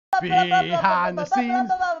Behind the scenes,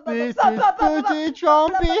 this is footage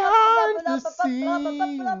from behind the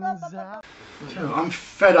scenes. I'm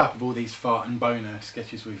fed up with all these fart and boner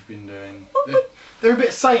sketches we've been doing. They're a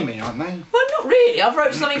bit samey, aren't they? Well, not really. I've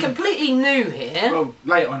wrote something completely new here. Well,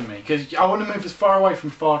 lay it on me, because I want to move as far away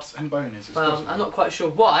from farts and boners as possible. I'm not quite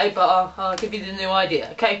sure why, but I'll give you the new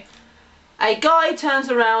idea, okay? A guy turns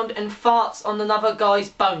around and farts on another guy's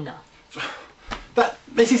boner.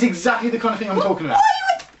 This is exactly the kind of thing I'm talking about.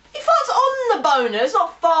 He farts on the boner. It's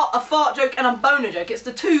not a fart joke and a boner joke. It's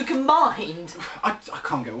the two combined. I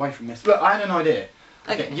can't get away from this. Look, I had an idea.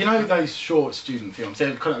 Okay. You know those short student films?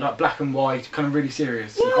 They're kind of like black and white, kind of really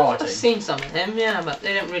serious and arty. I've seen some of them, yeah, but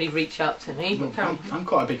they don't really reach out to me. Well, I'm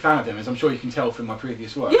quite a big fan of them, as I'm sure you can tell from my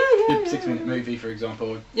previous work. Yeah. The 6-minute movie, for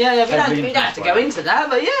example. Yeah, we don't have to go into that,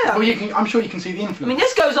 but yeah. Well, I'm sure you can see the influence. I mean,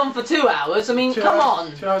 this goes on for 2 hours. I mean, come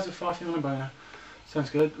on. 2 hours of farting on a boner. Sounds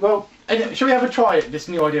good. Well, shall we have a try at this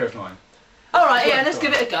new idea of mine? All right, yeah, let's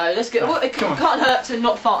give it a go. It can't hurt to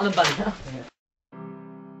not fart on a boner. Yeah.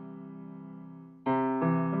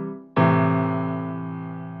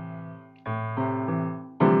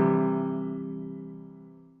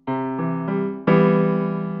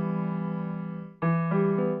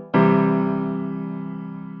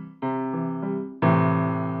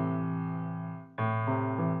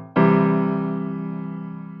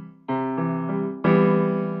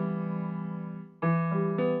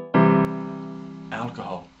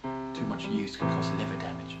 Alcohol, too much use can cause liver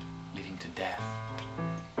damage, leading to death.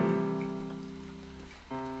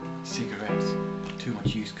 Cigarettes, too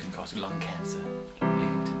much use can cause lung cancer,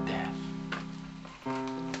 leading to death.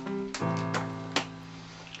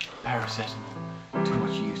 Paracetamol, too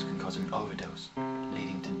much use can cause an overdose,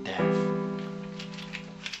 leading to death.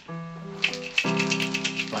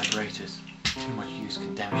 Vibrators, too much use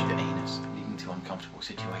can damage the anus, leading to uncomfortable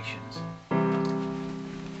situations.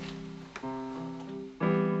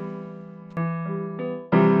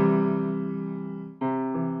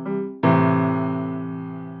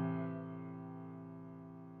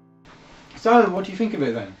 So, what do you think of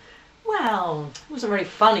it then? Well, it wasn't very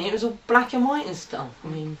funny. It was all black and white and stuff. I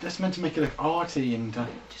mean, that's meant to make it look arty and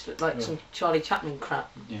just looked like some Charlie Chaplin crap.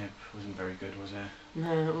 Yeah, it wasn't very good, was it?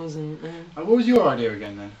 No, it wasn't. No. What was your idea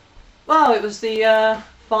again then? Well, it was the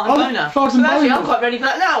fart and boner. Fart and boner. Actually, I'm quite ready for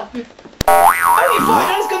that now. Oh, you farted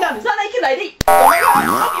on it's gone down. Is that naked lady? Oh my God!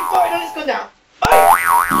 Oh, you farted on it's gone down.